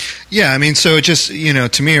 Yeah, I mean, so it just,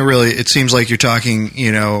 to me, it seems like you're talking,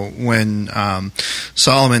 when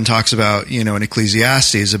Solomon talks about, in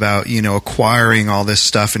Ecclesiastes about, acquiring all this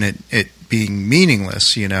stuff and it being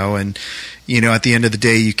meaningless, and, at the end of the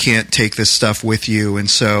day, you can't take this stuff with you. And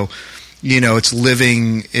so,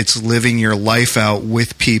 it's living your life out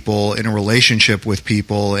with people, in a relationship with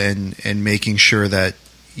people, and making sure that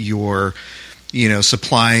you're,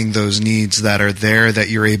 supplying those needs that are there, that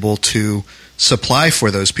you're able to supply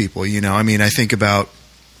for those people. I mean, I think about,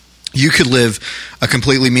 you could live a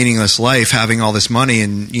completely meaningless life having all this money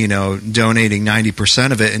and, donating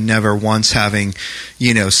 90% of it and never once having,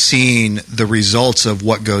 seen the results of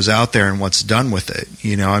what goes out there and what's done with it.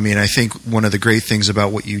 I mean, I think one of the great things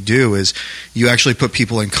about what you do is you actually put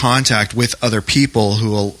people in contact with other people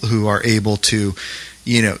who are able to,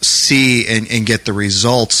 see and get the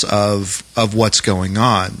results of what's going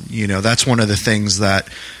on. That's one of the things that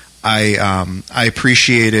I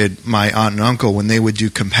appreciated my aunt and uncle when they would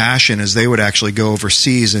do compassion, is they would actually go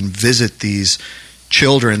overseas and visit these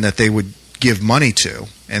children that they would give money to,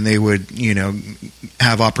 and they would,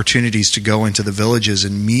 have opportunities to go into the villages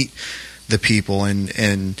and meet the people,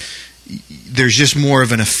 and there's just more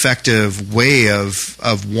of an effective way of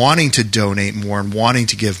wanting to donate more and wanting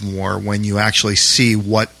to give more when you actually see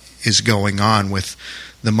what is going on with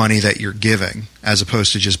the money that you're giving, as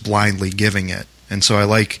opposed to just blindly giving it. And so I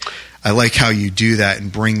like how you do that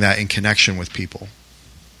and bring that in connection with people.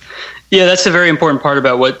 Yeah, that's a very important part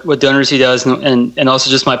about what DonorSee does, and also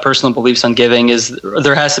just my personal beliefs on giving, is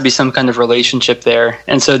there has to be some kind of relationship there.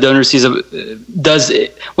 And so DonorSee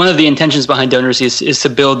one of the intentions behind DonorSee is to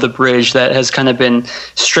build the bridge that has kind of been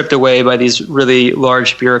stripped away by these really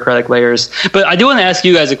large bureaucratic layers. But I do want to ask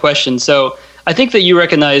you guys a question. So I think that you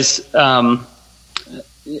recognize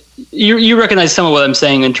you recognize some of what I'm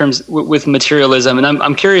saying in terms with materialism, and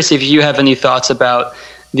I'm curious if you have any thoughts about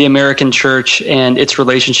the American church and its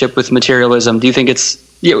relationship with materialism. Do you think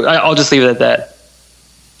I'll just leave it at that.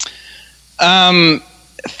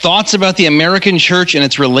 Thoughts about the American church and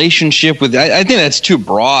its relationship with, I think that's too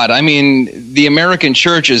broad. I mean, the American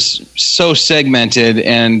church is so segmented,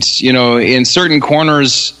 and, in certain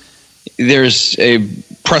corners, there's a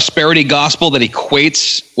prosperity gospel that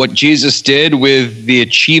equates what Jesus did with the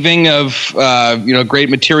achieving of, great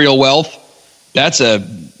material wealth. That's a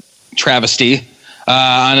travesty.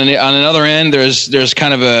 On another end, there's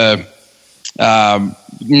kind of a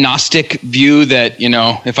Gnostic view that,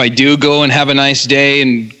 if I do go and have a nice day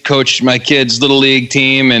and coach my kids' little league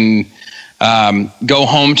team and go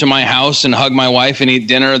home to my house and hug my wife and eat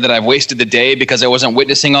dinner, that I've wasted the day because I wasn't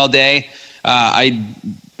witnessing all day. I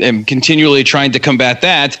am continually trying to combat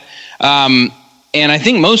that. And I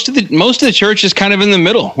think most of the church is kind of in the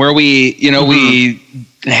middle, where we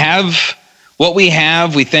have what we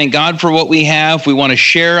have. We thank God for what we have. We want to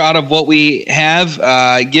share out of what we have,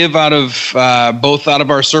 give out of both out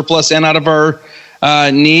of our surplus and out of our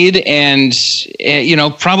need. And,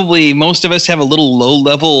 probably most of us have a little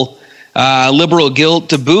low-level liberal guilt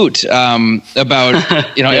to boot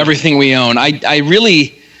about, everything we own. I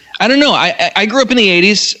don't know. I grew up in the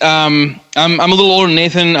 80s. I'm a little older than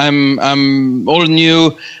Nathan. I'm older than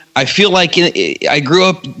you. I feel like I grew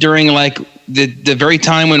up during the very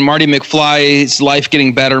time when Marty McFly's life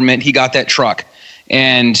getting better meant he got that truck.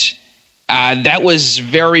 And that was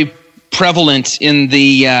very prevalent in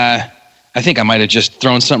the I think I might have just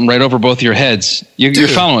thrown something right over both your heads. You're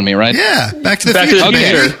following me, right? Yeah, Back to the Future.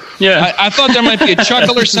 Okay. Yeah, I thought there might be a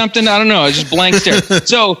chuckle or something. I don't know. It's just blank stare.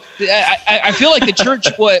 So I feel like the church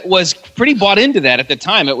was pretty bought into that at the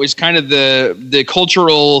time. It was kind of the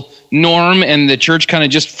cultural norm, and the church kind of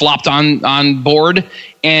just flopped on board.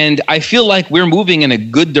 And I feel like we're moving in a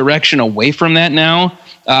good direction away from that now.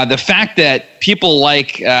 The fact that people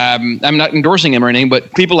like, I'm not endorsing him or anything,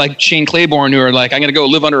 but people like Shane Claiborne, who are like, I'm going to go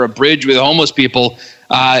live under a bridge with homeless people,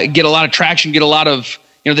 get a lot of traction, get a lot of,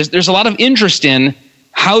 there's a lot of interest in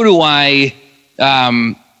how do I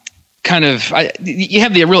you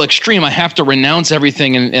have the real extreme, I have to renounce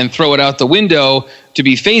everything and throw it out the window to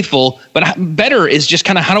be faithful. But better is just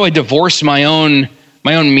kind of, how do I divorce my own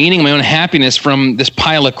meaning, my own happiness from this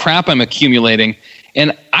pile of crap I'm accumulating?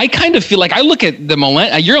 And I kind of feel like, I look at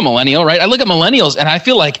you're a millennial, right? I look at millennials and I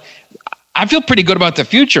feel like I feel pretty good about the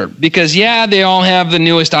future because, yeah, they all have the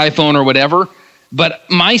newest iPhone or whatever. But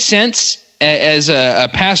my sense as a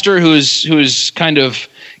pastor who's kind of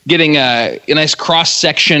getting a nice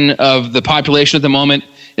cross-section of the population at the moment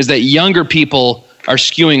is that younger people are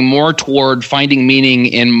skewing more toward finding meaning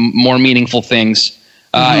in more meaningful things.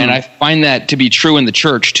 And I find that to be true in the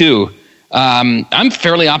church, too. I'm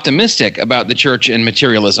fairly optimistic about the church and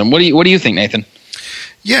materialism. What do you think, Nathan?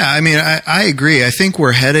 Yeah, I mean, I agree. I think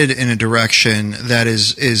we're headed in a direction that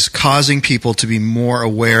is causing people to be more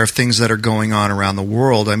aware of things that are going on around the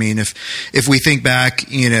world. I mean, if we think back,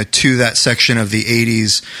 to that section of the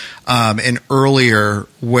 80s and earlier,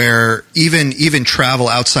 where even travel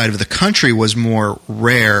outside of the country was more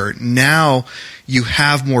rare. Now you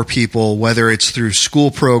have more people, whether it's through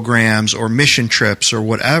school programs or mission trips or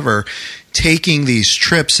whatever, taking these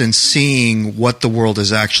trips and seeing what the world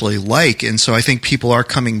is actually like. And so I think people are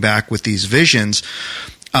coming back with these visions.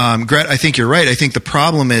 Gret, I think you're right. I think the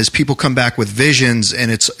problem is people come back with visions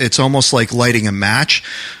and it's almost like lighting a match.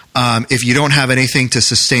 If you don't have anything to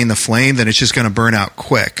sustain the flame, then it's just going to burn out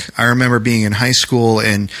quick. I remember being in high school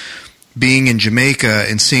and being in Jamaica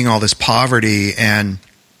and seeing all this poverty, and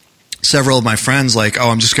several of my friends like, oh,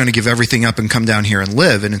 I'm just going to give everything up and come down here and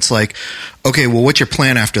live. And it's like, okay, well, what's your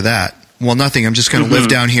plan after that? Well, nothing. I'm just going to live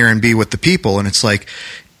down here and be with the people. And it's like,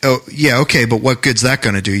 oh, yeah, okay, but what good's that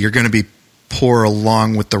going to do? You're going to be poor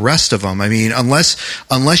along with the rest of them. I mean,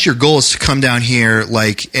 unless your goal is to come down here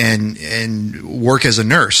and work as a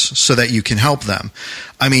nurse so that you can help them.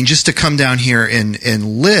 I mean, just to come down here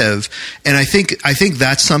and live. And I think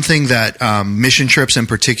that's something that mission trips in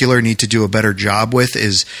particular need to do a better job with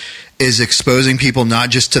is exposing people not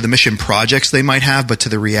just to the mission projects they might have, but to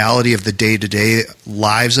the reality of the day-to-day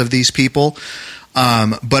lives of these people.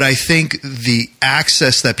 But I think the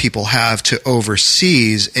access that people have to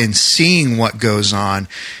overseas and seeing what goes on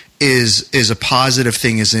is a positive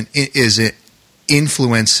thing, is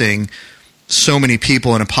influencing so many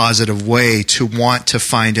people in a positive way to want to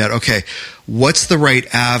find out, okay, what's the right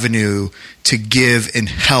avenue to give and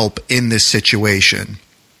help in this situation?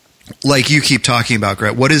 Like you keep talking about,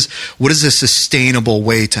 Gret, what is a sustainable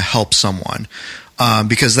way to help someone?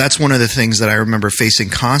 Because that's one of the things that I remember facing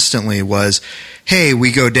constantly was, hey,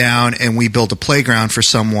 we go down and we build a playground for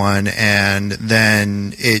someone and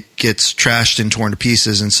then it gets trashed and torn to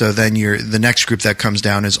pieces. And so then the next group that comes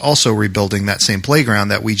down is also rebuilding that same playground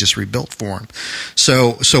that we just rebuilt for them.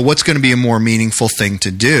 So what's going to be a more meaningful thing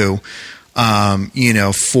to do,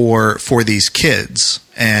 for these kids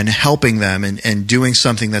and helping them and doing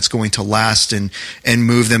something that's going to last and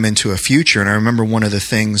move them into a future. And I remember one of the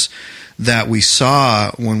things that we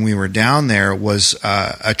saw when we were down there was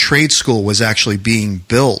a trade school was actually being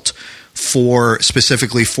built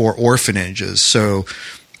specifically for orphanages. So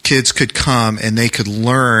kids could come and they could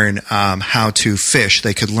learn how to fish.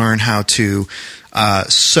 They could learn how to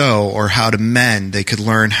sew or how to mend. They could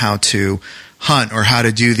learn how to hunt or how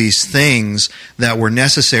to do these things that were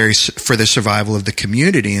necessary for the survival of the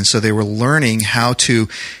community. And so they were learning how to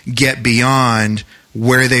get beyond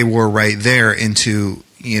where they were right there into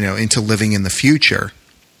living in the future.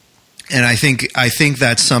 And I think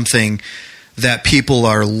that's something that people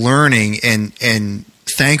are learning, and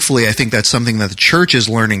thankfully I think that's something that the church is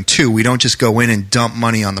learning too. We don't just go in and dump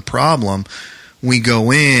money on the problem. We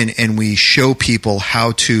go in and we show people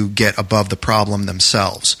how to get above the problem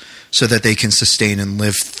themselves so that they can sustain and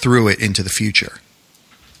live through it into the future.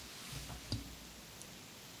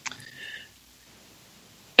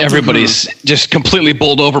 Everybody's just completely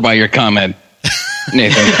bowled over by your comment,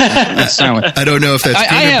 Nathan. That's silent. I don't know if that's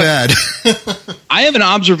good or bad. I have an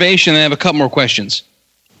observation and I have a couple more questions.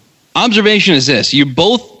 Observation is this. You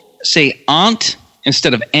both say aunt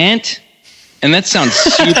instead of aunt, and that sounds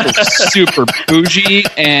super, super bougie.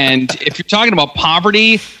 And if you're talking about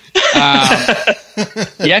poverty,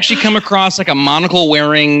 you actually come across like a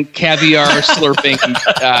monocle-wearing, caviar-slurping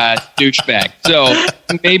douchebag. So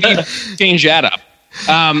maybe change that up.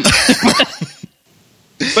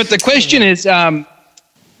 But the question is,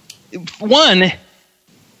 one,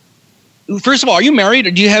 first of all, are you married?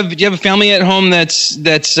 Or do you have a family at home that's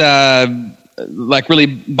like really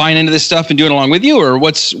buying into this stuff and doing it along with you, or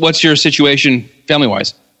what's your situation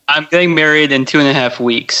family-wise? I'm getting married in 2.5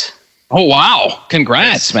 weeks. Oh wow!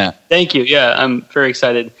 Congrats, Matt. Thank you. Yeah, I'm very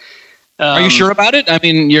excited. Are you sure about it? I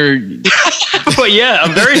mean, you're. Well, yeah,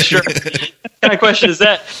 I'm very sure. What kind of question is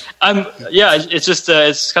that? It's just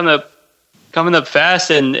it's kind of coming up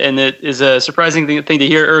fast, and it is a surprising thing to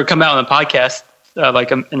hear or come out on a podcast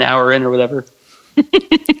like an hour in or whatever.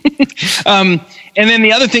 And then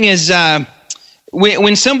the other thing is,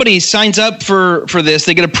 when somebody signs up for this,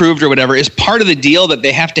 they get approved or whatever, is part of the deal that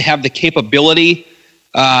they have to have the capability,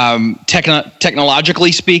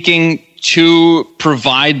 technologically speaking, to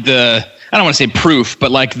provide the, I don't want to say proof,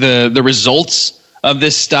 but like the results of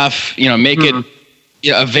this stuff, make it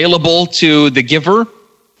available to the giver?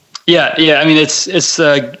 Yeah. I mean, it's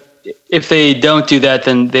if they don't do that,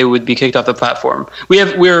 then they would be kicked off the platform.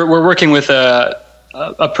 We're working with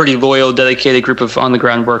a pretty loyal, dedicated group of on the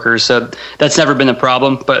ground workers, so that's never been a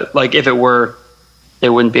problem. But like, if it were, they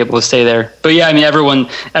wouldn't be able to stay there. But yeah, I mean,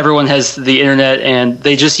 everyone has the internet, and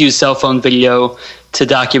they just use cell phone video to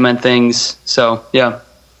document things. So yeah.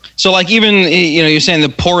 So like, even you're saying the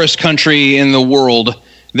poorest country in the world,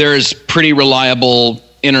 there's pretty reliable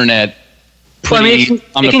internet. Well, I mean,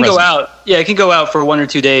 it can go out. Yeah, it can go out for 1 or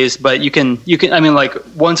 2 days, but you can. I mean, like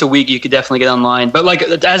once a week, you could definitely get online. But like,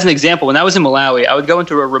 as an example, when I was in Malawi, I would go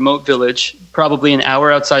into a remote village, probably an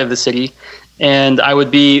hour outside of the city, and I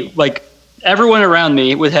would be like, everyone around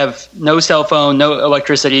me would have no cell phone, no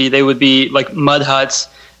electricity. They would be like mud huts.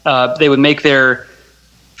 They would make their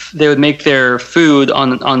food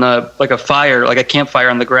on a fire, like a campfire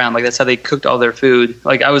on the ground. Like that's how they cooked all their food.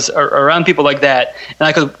 Like I was around people like that, and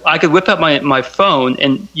I could whip out my phone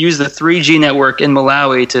and use the 3G network in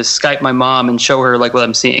Malawi to Skype my mom and show her like what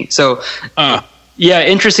I'm seeing. So yeah,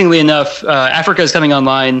 interestingly enough, Africa is coming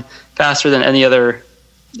online faster than any other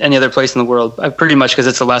place in the world. Pretty much because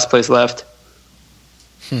it's the last place left.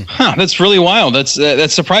 Huh, that's really wild.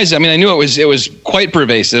 That's surprising. I mean, I knew it was quite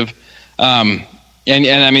pervasive. And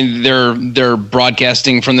I mean, they're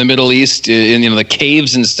broadcasting from the Middle East in the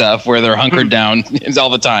caves and stuff where they're hunkered down all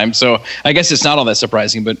the time. So I guess it's not all that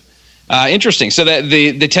surprising, but interesting. So that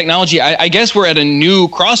the technology, I guess we're at a new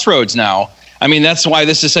crossroads now. I mean, that's why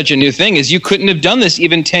this is such a new thing. Is you couldn't have done this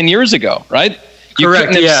even 10 years ago, right? You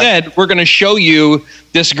Correct, couldn't have said, we're going to show you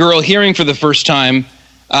this girl hearing for the first time.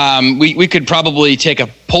 We could probably take a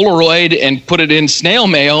Polaroid and put it in snail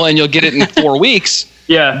mail, and you'll get it in 4 weeks.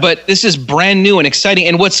 Yeah. But this is brand new and exciting.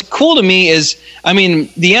 And what's cool to me is, I mean,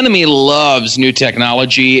 the enemy loves new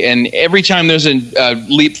technology, and every time there's a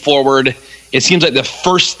leap forward, it seems like the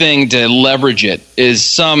first thing to leverage it is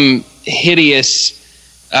some hideous,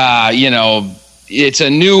 it's a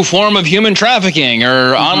new form of human trafficking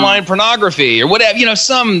or online pornography or whatever,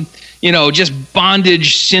 some, just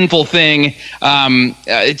bondage, sinful thing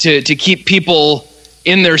to keep people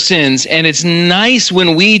in their sins. And it's nice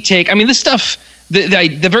when we take, I mean, this stuff,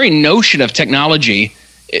 the very notion of technology,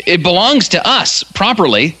 it belongs to us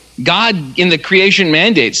properly. God in the creation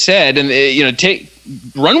mandate said, and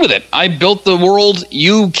run with it. I built the world,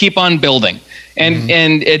 you keep on building. And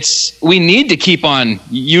we need to keep on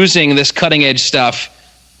using this cutting edge stuff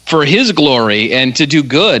for his glory and to do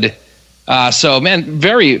good. So man,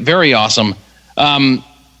 very, very awesome.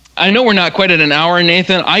 I know we're not quite at an hour,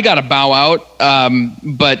 Nathan. I got to bow out.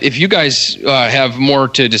 But if you guys have more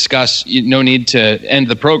to discuss, no need to end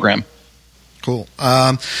the program. Cool.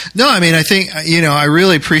 No, I mean, I think, I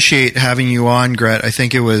really appreciate having you on, Gret. I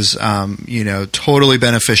think it was, totally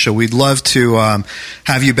beneficial. We'd love to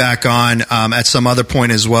have you back on at some other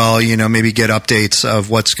point as well, maybe get updates of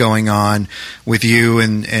what's going on with you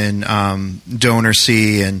and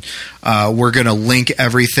DonorSee. And we're going to link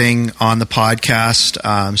everything on the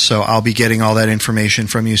podcast. So I'll be getting all that information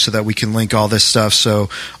from you so that we can link all this stuff so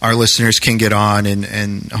our listeners can get on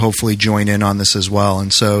and hopefully join in on this as well.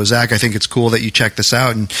 And so, Zach, I think it's cool that you check this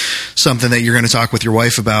out and something that you're going to talk with your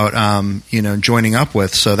wife about, joining up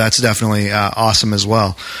with. So that's definitely awesome as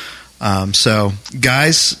well. So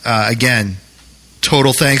guys, again,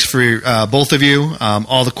 total thanks for both of you,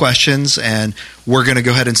 all the questions, and we're going to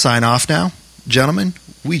go ahead and sign off now. Gentlemen,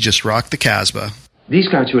 we just rocked the Casbah. These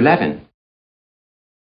go to 11.